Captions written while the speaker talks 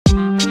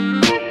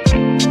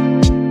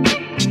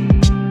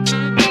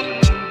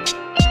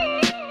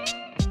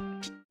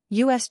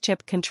U.S.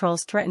 chip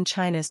controls threaten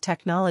China's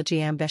technology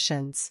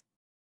ambitions.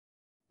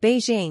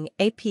 Beijing,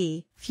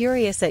 AP,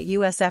 furious at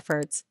U.S.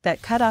 efforts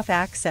that cut off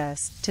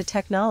access to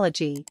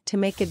technology to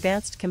make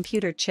advanced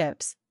computer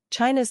chips.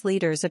 China's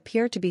leaders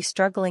appear to be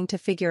struggling to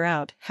figure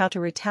out how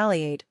to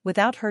retaliate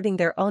without hurting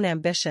their own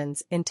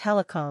ambitions in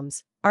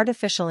telecoms,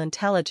 artificial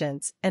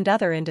intelligence, and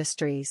other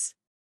industries.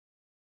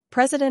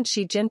 President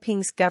Xi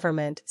Jinping's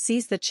government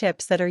sees the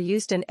chips that are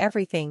used in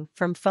everything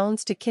from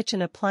phones to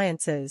kitchen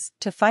appliances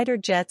to fighter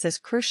jets as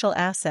crucial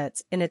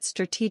assets in its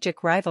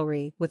strategic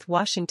rivalry with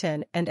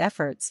Washington and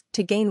efforts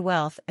to gain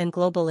wealth and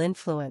global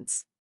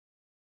influence.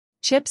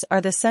 Chips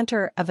are the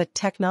center of a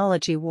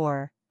technology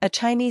war, a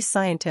Chinese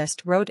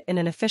scientist wrote in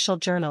an official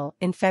journal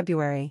in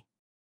February.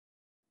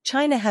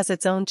 China has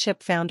its own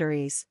chip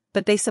foundries,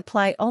 but they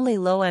supply only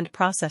low-end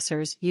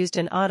processors used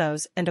in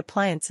autos and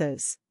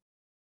appliances.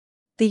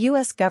 The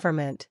U.S.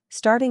 government,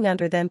 starting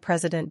under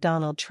then-President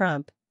Donald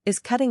Trump, is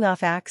cutting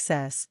off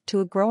access to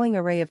a growing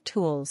array of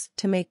tools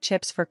to make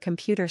chips for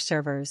computer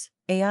servers,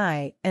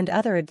 AI, and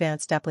other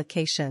advanced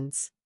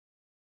applications.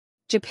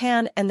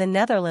 Japan and the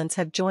Netherlands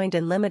have joined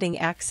in limiting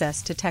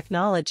access to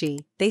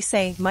technology they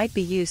say might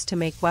be used to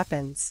make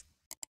weapons.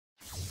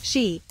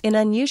 Xi, in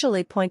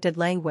unusually pointed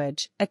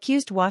language,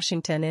 accused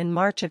Washington in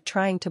March of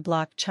trying to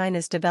block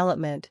China's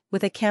development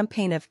with a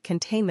campaign of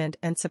containment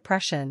and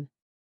suppression.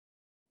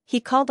 He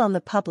called on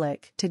the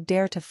public to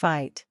dare to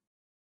fight.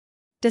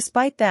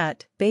 Despite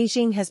that,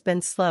 Beijing has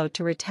been slow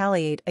to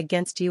retaliate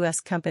against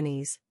U.S.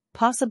 companies,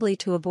 possibly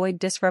to avoid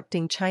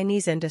disrupting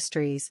Chinese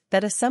industries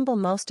that assemble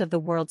most of the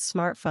world's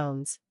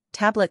smartphones,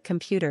 tablet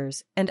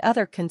computers, and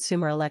other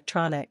consumer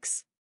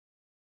electronics.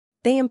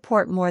 They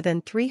import more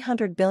than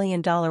 $300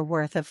 billion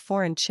worth of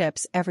foreign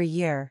chips every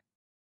year.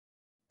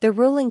 The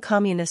ruling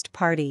Communist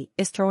Party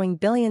is throwing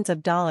billions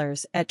of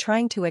dollars at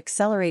trying to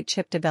accelerate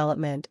chip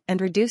development and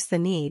reduce the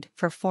need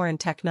for foreign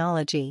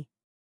technology.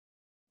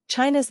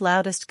 China's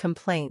loudest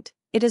complaint: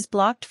 it is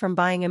blocked from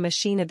buying a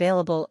machine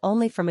available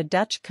only from a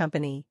Dutch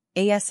company,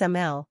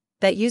 ASML,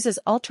 that uses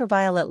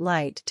ultraviolet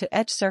light to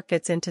etch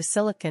circuits into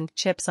silicon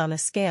chips on a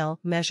scale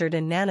measured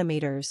in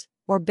nanometers,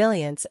 or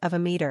billionths of a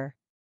meter.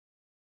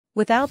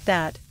 Without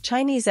that,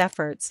 Chinese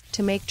efforts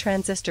to make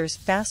transistors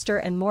faster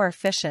and more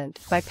efficient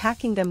by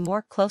packing them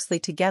more closely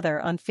together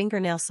on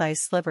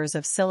fingernail-sized slivers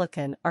of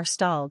silicon are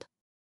stalled.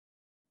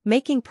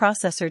 Making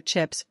processor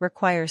chips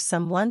requires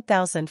some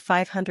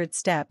 1,500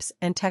 steps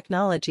and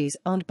technologies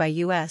owned by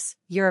US,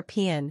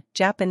 European,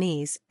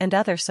 Japanese, and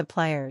other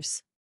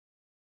suppliers.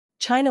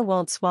 China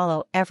won't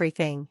swallow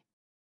everything.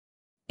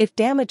 If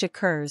damage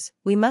occurs,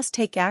 we must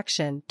take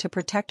action to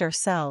protect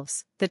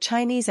ourselves, the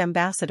Chinese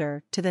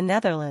ambassador to the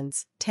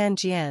Netherlands, Tan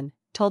Jian,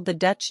 told the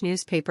Dutch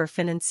newspaper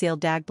Financieel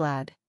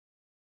Dagblad.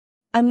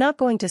 I'm not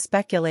going to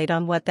speculate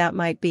on what that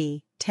might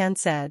be, Tan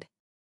said.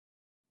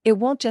 It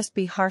won't just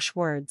be harsh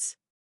words.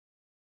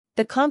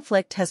 The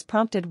conflict has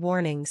prompted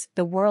warnings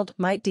the world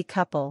might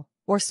decouple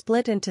or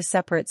split into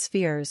separate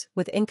spheres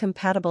with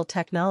incompatible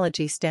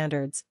technology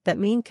standards that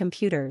mean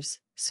computers,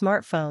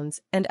 smartphones,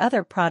 and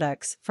other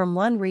products from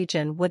one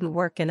region wouldn't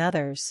work in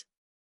others.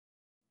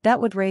 That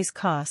would raise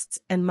costs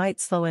and might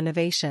slow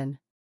innovation.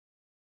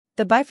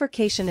 The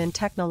bifurcation in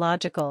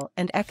technological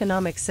and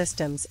economic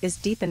systems is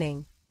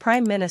deepening,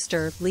 Prime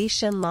Minister Lee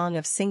Hsien Loong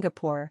of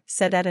Singapore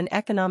said at an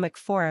economic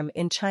forum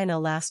in China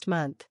last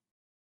month.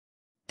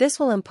 This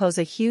will impose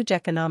a huge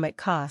economic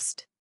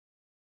cost.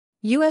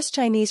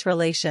 U.S.-Chinese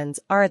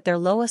relations are at their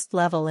lowest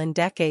level in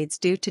decades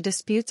due to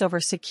disputes over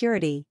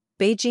security,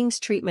 Beijing's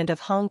treatment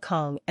of Hong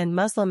Kong and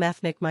Muslim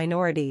ethnic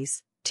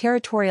minorities,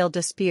 territorial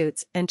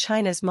disputes, and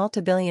China's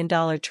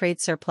multi-billion-dollar trade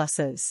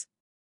surpluses.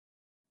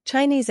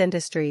 Chinese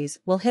industries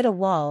will hit a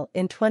wall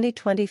in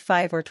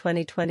 2025 or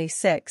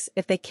 2026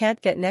 if they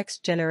can't get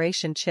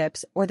next-generation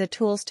chips or the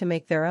tools to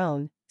make their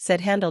own,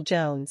 said Handel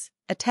Jones,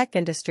 a tech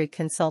industry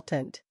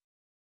consultant.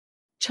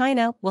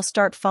 China will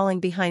start falling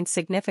behind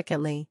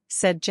significantly,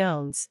 said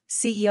Jones,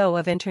 CEO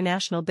of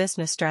International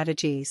Business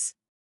Strategies.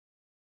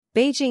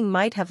 Beijing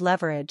might have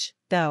leverage,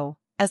 though,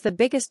 as the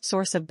biggest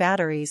source of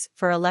batteries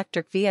for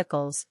electric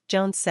vehicles,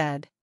 Jones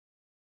said.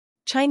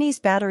 Chinese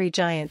battery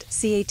giant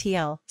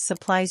CATL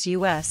supplies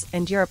US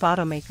and Europe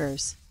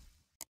automakers.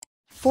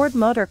 Ford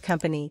Motor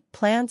Company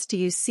plans to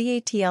use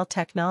CATL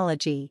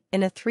technology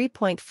in a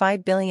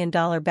 $3.5 billion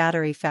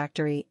battery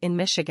factory in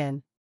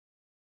Michigan.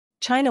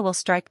 China will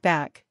strike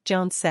back,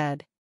 Jones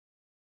said.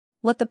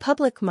 What the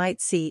public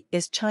might see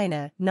is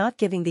China not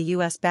giving the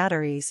US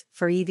batteries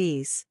for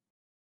EVs.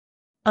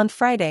 On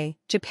Friday,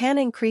 Japan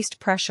increased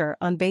pressure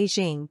on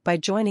Beijing by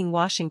joining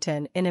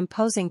Washington in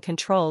imposing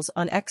controls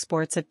on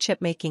exports of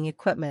chip-making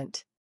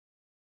equipment.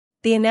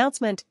 The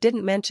announcement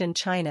didn't mention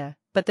China,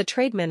 but the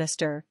trade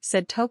minister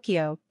said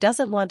Tokyo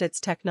doesn't want its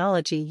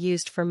technology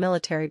used for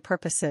military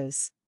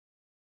purposes.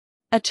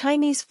 A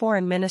Chinese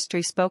Foreign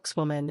Ministry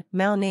spokeswoman,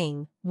 Mao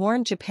Ning,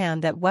 warned Japan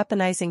that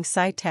weaponizing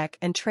sci-tech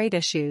and trade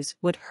issues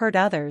would hurt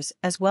others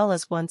as well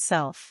as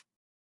oneself.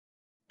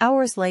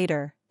 Hours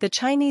later, the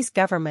Chinese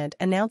government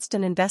announced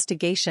an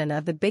investigation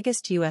of the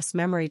biggest U.S.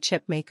 memory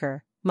chip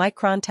maker,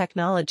 Micron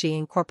Technology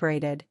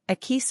Incorporated, a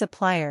key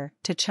supplier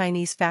to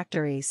Chinese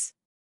factories.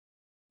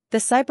 The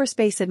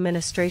Cyberspace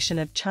Administration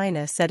of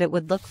China said it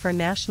would look for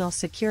national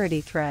security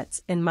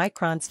threats in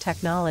Micron's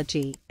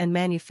technology and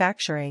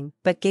manufacturing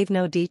but gave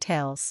no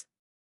details.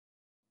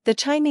 The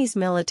Chinese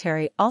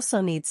military also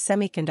needs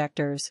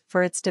semiconductors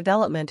for its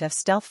development of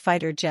stealth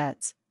fighter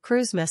jets,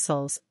 cruise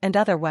missiles, and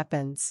other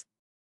weapons.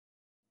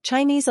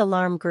 Chinese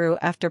alarm grew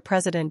after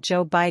President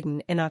Joe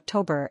Biden in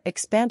October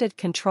expanded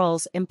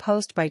controls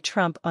imposed by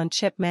Trump on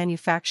chip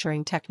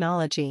manufacturing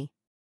technology.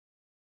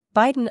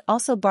 Biden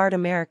also barred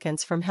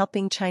Americans from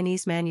helping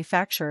Chinese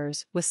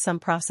manufacturers with some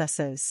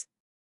processes.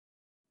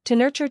 To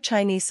nurture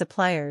Chinese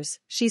suppliers,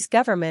 Xi's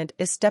government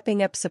is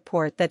stepping up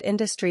support that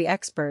industry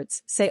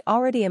experts say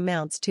already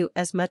amounts to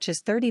as much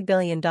as $30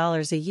 billion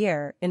a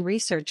year in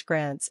research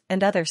grants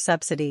and other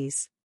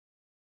subsidies.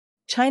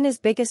 China's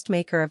biggest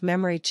maker of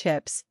memory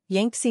chips,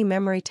 Yangtze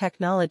Memory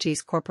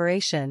Technologies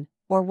Corporation,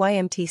 or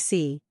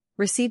YMTC,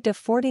 received a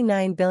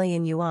 49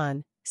 billion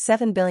yuan,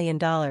 $7 billion,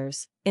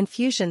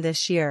 infusion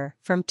this year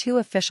from two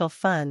official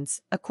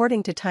funds,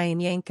 according to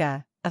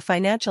Tianyanka, a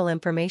financial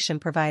information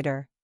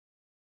provider.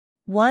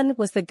 One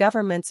was the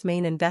government's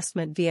main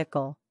investment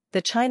vehicle,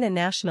 the China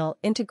National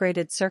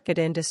Integrated Circuit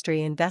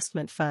Industry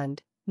Investment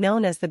Fund,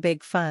 known as the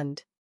Big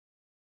Fund.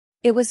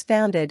 It was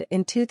founded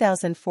in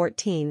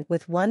 2014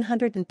 with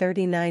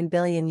 139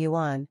 billion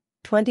yuan,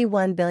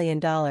 $21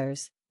 billion,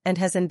 and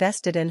has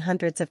invested in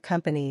hundreds of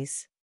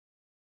companies.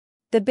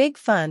 The Big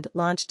Fund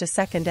launched a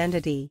second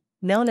entity,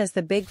 known as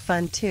the Big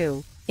Fund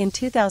 2, in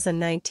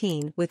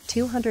 2019 with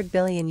 200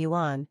 billion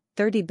yuan,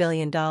 $30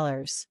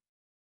 billion.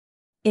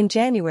 In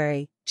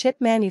January, chip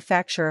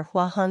manufacturer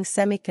Huaheng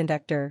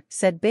Semiconductor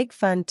said Big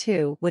Fund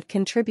 2 would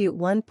contribute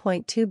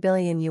 1.2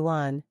 billion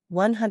yuan,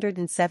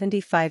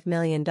 $175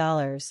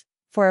 million,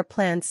 for a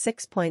planned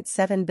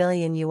 6.7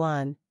 billion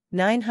yuan,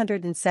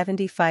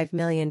 $975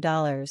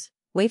 million,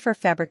 wafer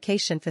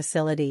fabrication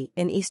facility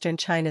in eastern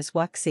China's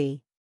Wuxi.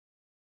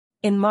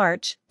 In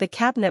March, the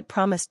cabinet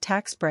promised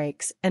tax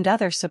breaks and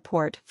other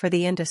support for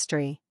the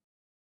industry.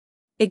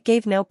 It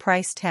gave no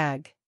price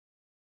tag.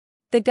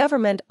 The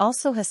government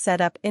also has set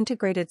up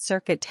integrated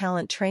circuit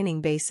talent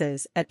training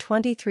bases at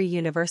 23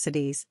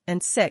 universities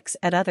and 6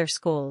 at other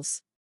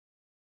schools.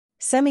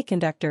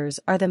 Semiconductors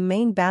are the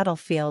main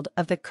battlefield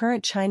of the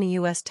current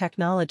China-US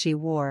technology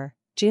war,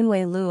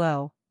 Junwei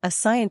Luo, a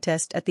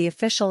scientist at the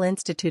Official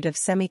Institute of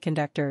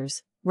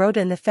Semiconductors, wrote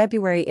in the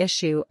February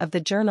issue of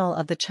the Journal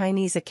of the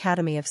Chinese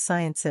Academy of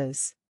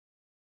Sciences.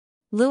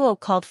 Luo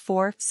called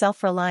for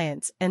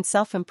self-reliance and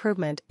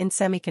self-improvement in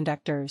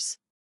semiconductors.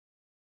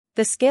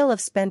 The scale of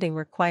spending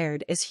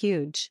required is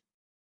huge.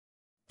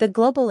 The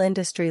global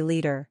industry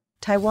leader,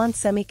 Taiwan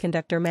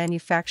Semiconductor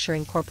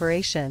Manufacturing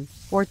Corporation,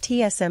 or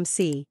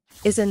TSMC,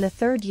 is in the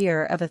third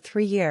year of a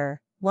 3-year,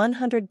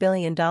 $100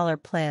 billion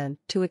plan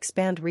to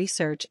expand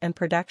research and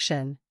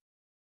production.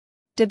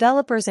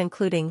 Developers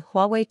including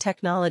Huawei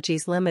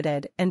Technologies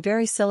Limited and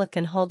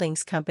VeriSilicon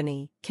Holdings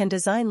Company can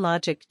design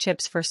logic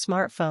chips for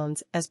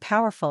smartphones as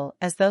powerful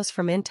as those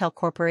from Intel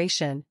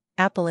Corporation,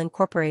 Apple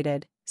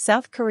Incorporated,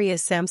 South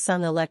Korea's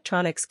Samsung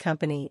Electronics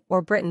Company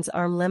or Britain's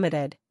ARM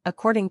Limited,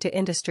 according to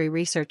industry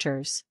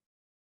researchers.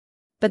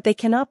 But they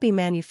cannot be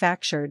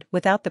manufactured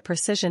without the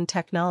precision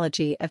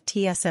technology of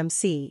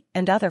TSMC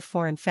and other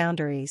foreign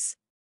foundries.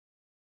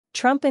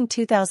 Trump in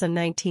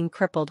 2019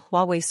 crippled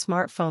Huawei's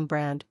smartphone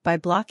brand by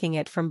blocking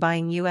it from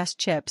buying U.S.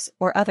 chips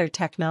or other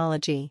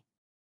technology.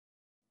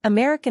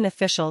 American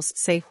officials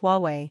say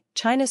Huawei,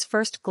 China's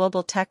first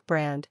global tech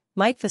brand,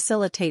 might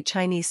facilitate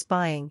Chinese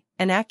spying,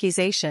 an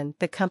accusation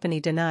the company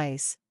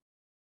denies.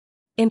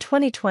 In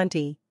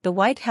 2020, the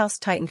White House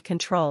tightened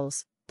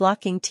controls,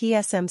 blocking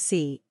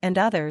TSMC and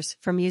others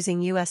from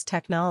using U.S.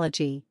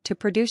 technology to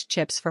produce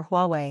chips for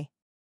Huawei.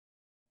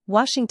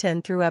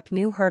 Washington threw up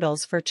new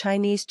hurdles for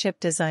Chinese chip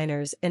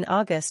designers in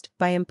August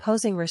by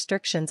imposing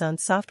restrictions on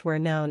software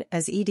known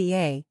as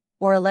EDA,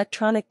 or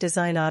electronic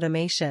design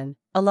automation,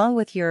 along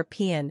with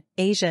European,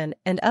 Asian,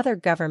 and other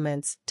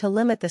governments to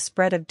limit the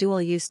spread of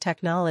dual-use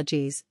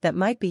technologies that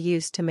might be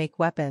used to make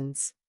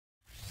weapons.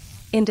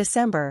 In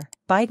December,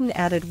 Biden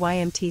added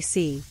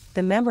YMTC,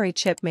 the memory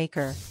chip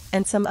maker,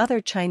 and some other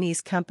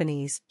Chinese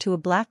companies to a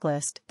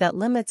blacklist that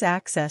limits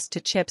access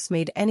to chips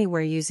made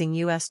anywhere using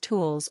U.S.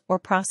 tools or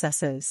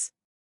processes.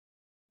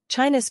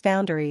 China's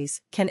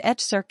foundries can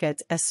etch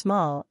circuits as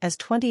small as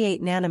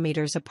 28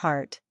 nanometers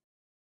apart.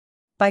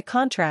 By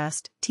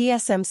contrast,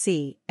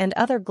 TSMC and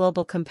other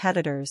global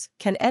competitors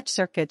can etch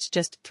circuits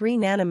just 3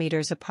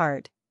 nanometers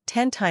apart,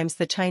 10 times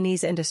the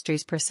Chinese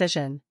industry's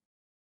precision.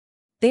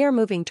 They are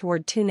moving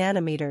toward 2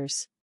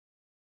 nanometers.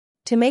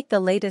 To make the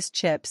latest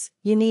chips,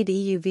 you need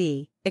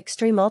EUV,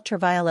 extreme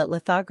ultraviolet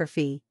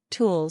lithography,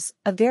 tools,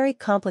 a very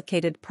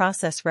complicated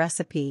process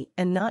recipe,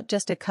 and not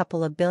just a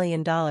couple of $1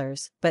 billion,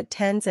 but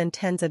tens and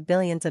tens of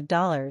billions of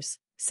dollars,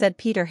 said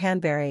Peter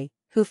Hanbury,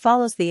 who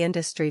follows the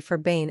industry for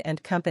Bain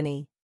 &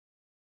 Company.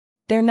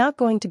 They're not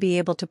going to be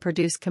able to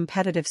produce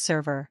competitive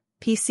server,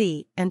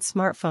 PC, and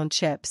smartphone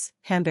chips,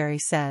 Hanbury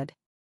said.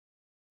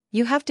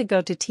 You have to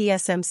go to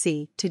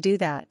TSMC to do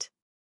that.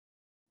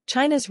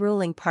 China's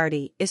ruling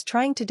party is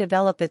trying to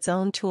develop its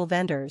own tool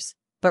vendors,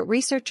 but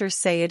researchers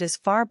say it is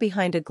far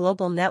behind a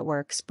global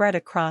network spread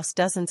across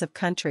dozens of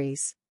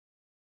countries.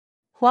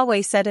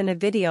 Huawei said in a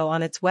video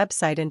on its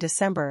website in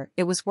December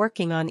it was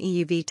working on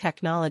EUV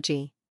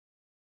technology.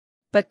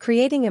 But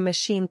creating a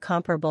machine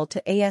comparable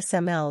to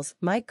ASML's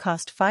might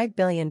cost $5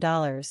 billion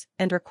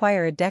and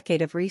require a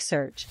decade of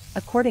research,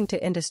 according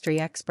to industry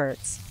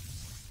experts.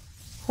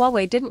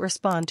 Huawei didn't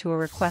respond to a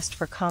request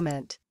for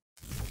comment.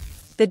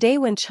 The day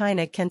when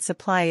China can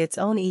supply its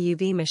own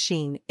EUV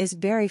machine is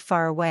very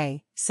far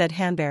away, said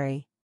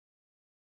Hanberry.